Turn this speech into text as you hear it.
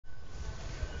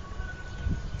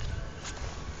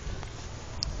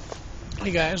Hey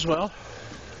guys, well,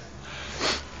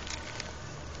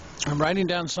 I'm riding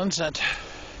down Sunset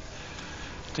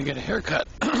to get a haircut,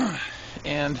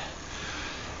 and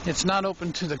it's not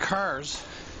open to the cars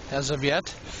as of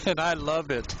yet, and I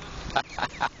love it.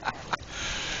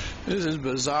 This is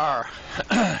bizarre.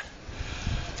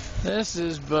 This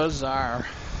is bizarre.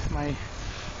 My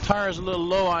tire is a little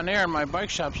low on air and my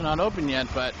bike shop's not open yet,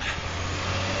 but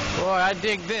boy, I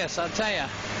dig this, I'll tell ya.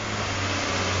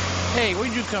 Hey,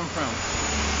 where'd you come from?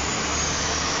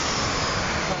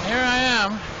 Well, here I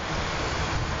am.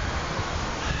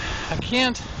 I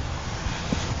can't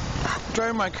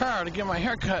drive my car to get my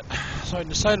hair cut, so I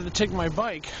decided to take my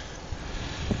bike.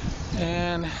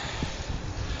 And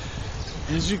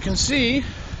as you can see,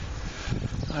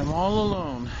 I'm all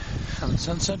alone on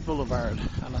Sunset Boulevard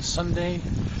on a Sunday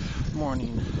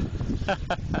morning.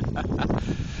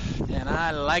 And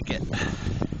I like it.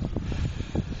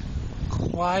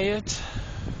 Quiet.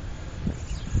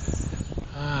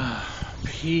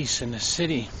 Peace in the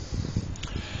city.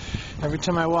 Every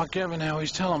time I walk Evan, I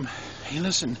always tell him, hey,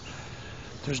 listen,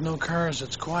 there's no cars,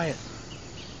 it's quiet.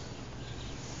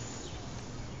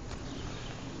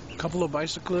 A couple of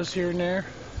bicyclists here and there.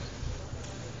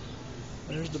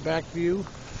 There's the back view.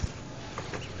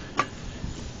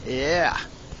 Yeah.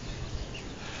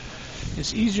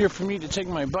 It's easier for me to take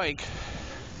my bike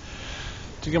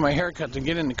to get my hair cut than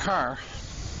get in the car.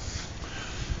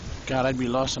 God, I'd be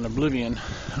lost in oblivion.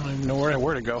 I don't even know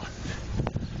where to go.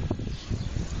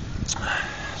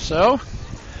 So,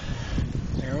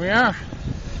 there we are.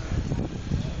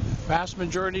 Vast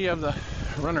majority of the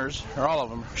runners, or all of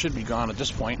them, should be gone at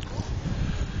this point.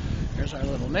 Here's our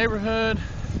little neighborhood.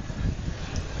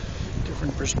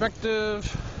 Different perspective.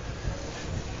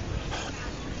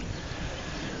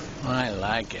 I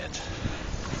like it.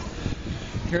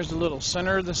 Here's the little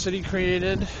center the city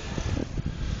created.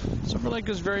 Silver Lake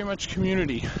is very much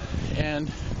community,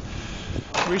 and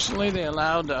recently they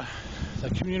allowed the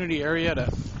community area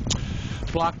to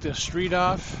block the street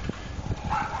off.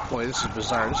 Boy, this is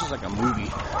bizarre. This is like a movie.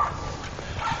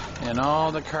 And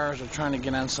all the cars are trying to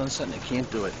get on Sunset and they can't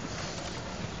do it.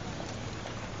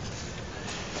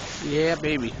 Yeah,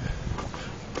 baby.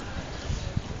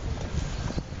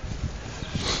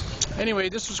 Anyway,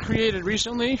 this was created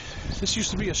recently. This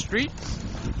used to be a street,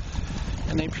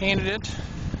 and they painted it,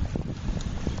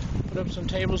 put up some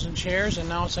tables and chairs, and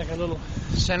now it's like a little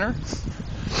center.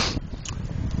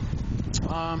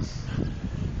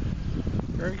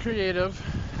 Very creative.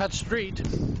 That street,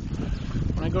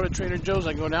 when I go to Trader Joe's,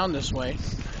 I go down this way.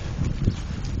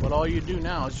 But all you do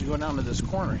now is you go down to this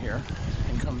corner here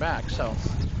and come back. So,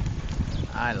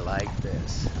 I like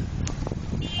this.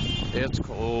 It's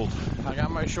cold. I got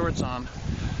my shorts on,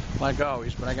 like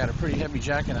always, but I got a pretty heavy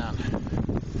jacket on.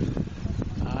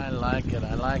 I like it.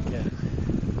 I like it.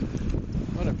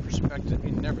 What a perspective.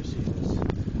 You never see this.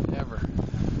 Ever.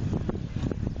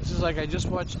 This is like I just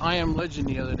watched I Am Legend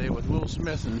the other day with Will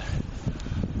Smith, and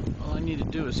all I need to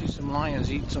do is see some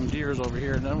lions eat some deers over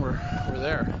here, and then we're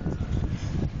there.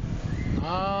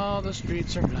 All the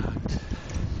streets are blocked.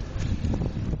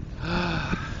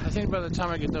 I think by the time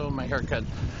I get done with my haircut,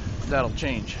 that'll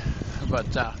change. But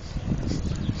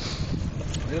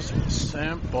this is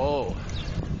simple.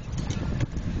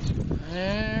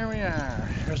 There we are.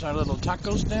 Here's our little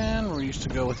taco stand. We used to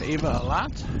go with Ava a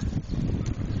lot.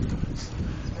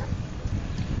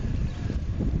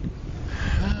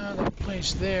 That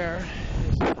place there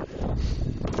is a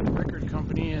record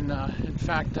company, and in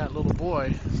fact, that little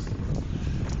boy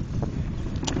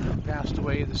passed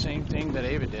away the same thing that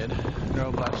Ava did,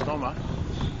 neuroblastoma.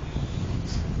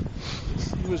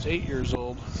 He was 8 years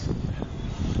old.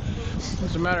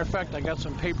 As a matter of fact, I got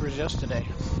some papers yesterday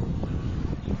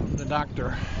from the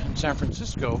doctor in San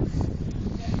Francisco,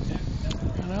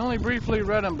 and I only briefly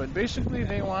read them, but basically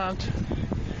they want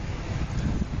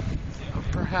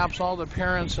perhaps all the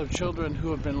parents of children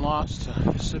who have been lost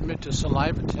to submit to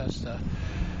saliva tests.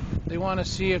 They want to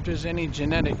see if there's any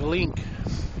genetic link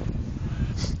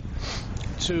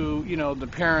to, the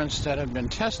parents that have been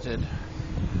tested,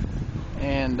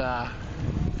 and they'll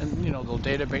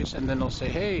database, and then they'll say,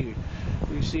 hey,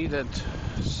 we see that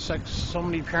so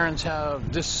many parents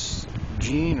have this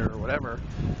gene or whatever.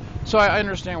 So I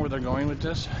understand where they're going with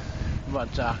this,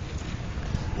 but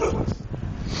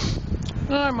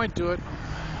I might do it.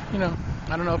 I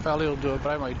don't know if Ali will do it, but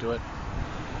I might do it.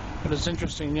 But it's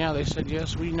interesting. Yeah, they said,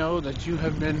 yes, we know that you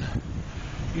have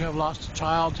lost a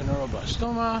child to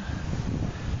neuroblastoma,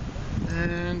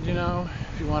 and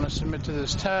if you want to submit to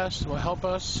this test, it will help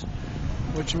us,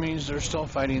 which means they're still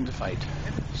fighting the fight.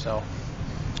 So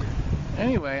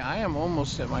Anyway, I am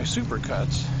almost at my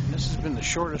Supercuts. This has been the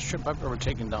shortest trip I've ever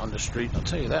taken down the street, I'll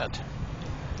tell you that.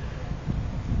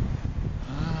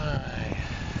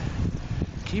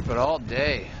 Keep it all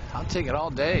day. I'll take it all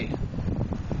day.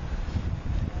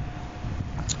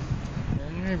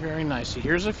 Very, very nice.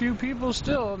 Here's a few people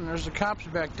still, and there's the cops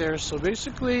back there. So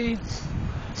basically,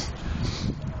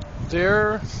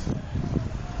 they're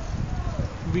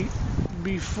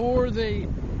before they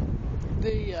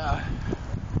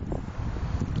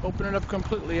open it up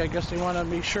completely. I guess they want to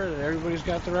make sure that everybody's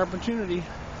got their opportunity.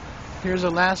 Here's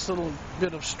the last little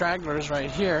bit of stragglers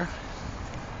right here.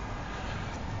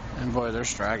 And boy, they're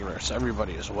stragglers.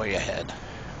 Everybody is way ahead.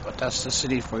 But that's the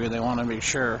city for you. They want to make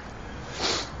sure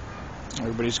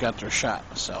everybody's got their shot.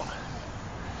 So,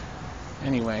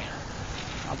 anyway,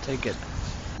 I'll take it.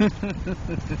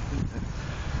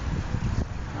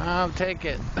 I'll take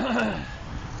it.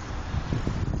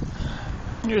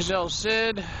 Here's El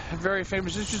Cid, very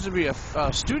famous. This used to be a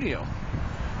studio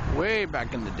way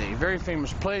back in the day. Very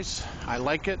famous place. I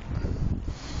like it.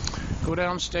 Go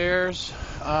downstairs.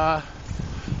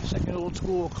 It's like an old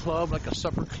school club, like a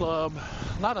supper club.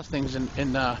 A lot of things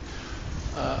from a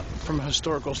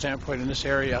historical standpoint in this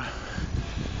area.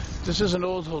 This is an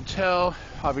old hotel.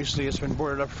 Obviously, it's been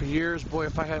boarded up for years. Boy,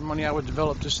 if I had money, I would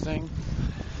develop this thing.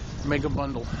 Make a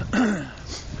bundle.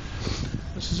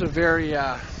 This is a very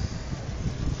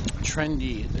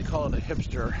trendy, they call it a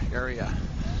hipster area.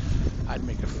 I'd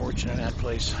make a fortune in that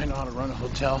place. I know how to run a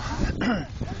hotel. It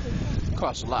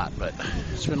costs a lot, but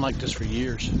it's been like this for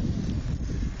years.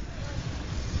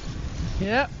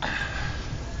 Yeah.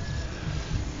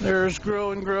 There's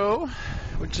Grow and Grow,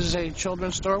 which is a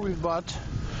children's store. We've bought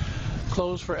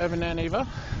clothes for Evan and Ava.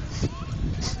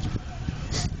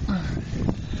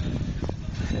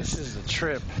 This is the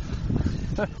trip.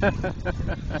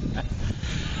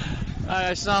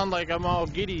 I sound like I'm all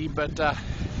giddy, but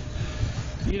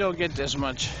you don't get this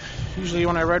much. Usually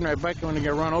when I ride my bike, I'm going to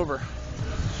get run over.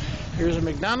 Here's a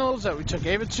McDonald's that we took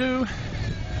Ava to,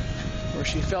 where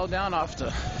she fell down off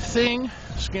the thing,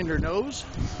 skinned her nose.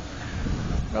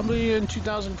 Probably in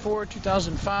 2004,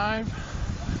 2005.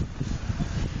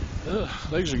 Ugh,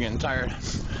 legs are getting tired.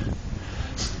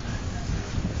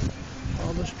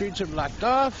 All the streets are blocked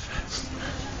off.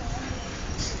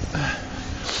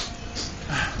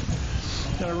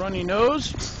 Got a runny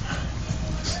nose.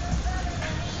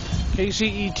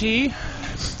 KCET,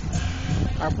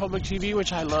 our public TV,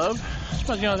 which I love. It's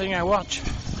about the only thing I watch.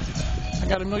 I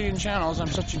got a million channels. I'm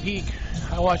such a geek.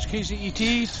 I watch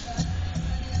KCET,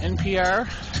 NPR,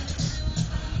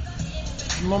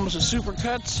 Moments of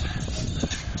Supercuts.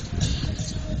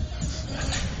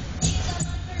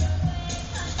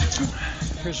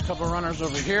 Here's a couple of runners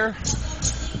over here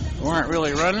who aren't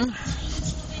really running.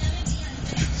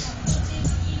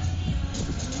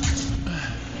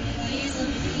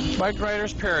 Bike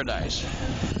Riders Paradise.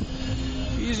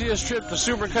 Easiest trip to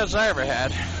Supercuts I ever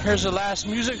had. Here's the last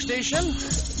music station.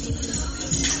 This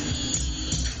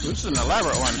is an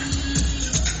elaborate one.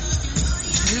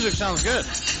 Music sounds good.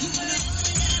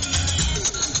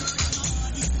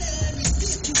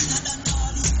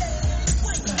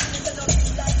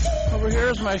 Over here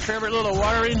is my favorite little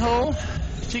watering hole,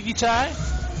 Tiki Tai.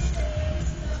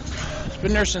 It's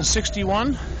been there since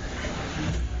 '61.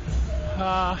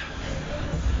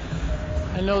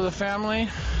 I know the family.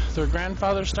 Their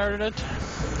grandfather started it.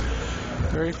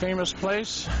 Very famous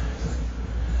place.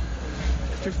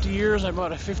 50 years, I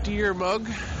bought a 50-year mug.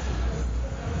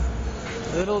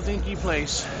 Little dinky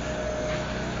place.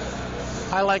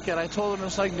 I like it. I told them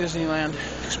it's like Disneyland.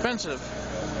 Expensive.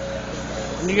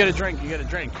 When you get a drink, you get a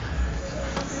drink.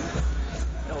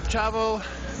 El Chavo,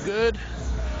 good.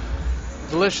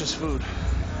 Delicious food.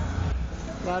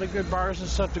 A lot of good bars and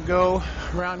stuff to go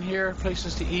around here.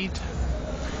 Places to eat.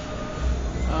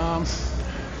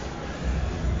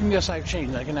 Yes, I've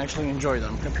changed. I can actually enjoy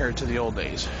them compared to the old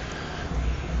days.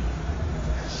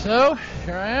 So,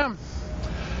 here I am.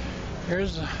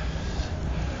 Here's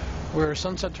where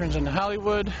Sunset turns into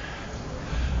Hollywood.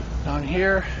 Down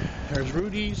here, there's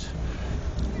Rudy's.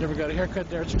 Never got a haircut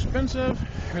there. It's expensive.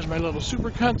 Here's my little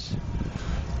Supercuts.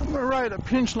 I'm going to ride a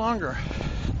pinch longer.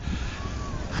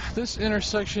 This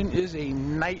intersection is a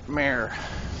nightmare.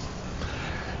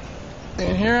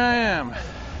 And here I am.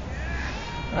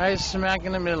 Right smack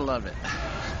in the middle of it.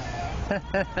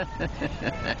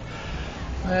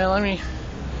 Well, let me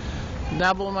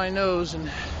dabble my nose and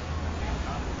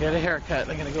get a haircut.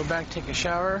 I'm gonna go back, take a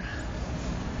shower,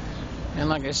 and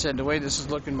like I said, the way this is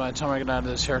looking, by the time I get out of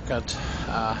this haircut,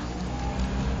 the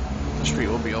street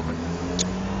will be open.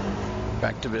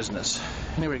 Back to business.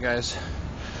 Anyway, guys,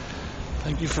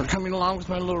 thank you for coming along with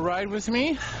my little ride with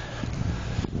me.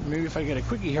 maybe if I get a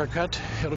quickie haircut, it'll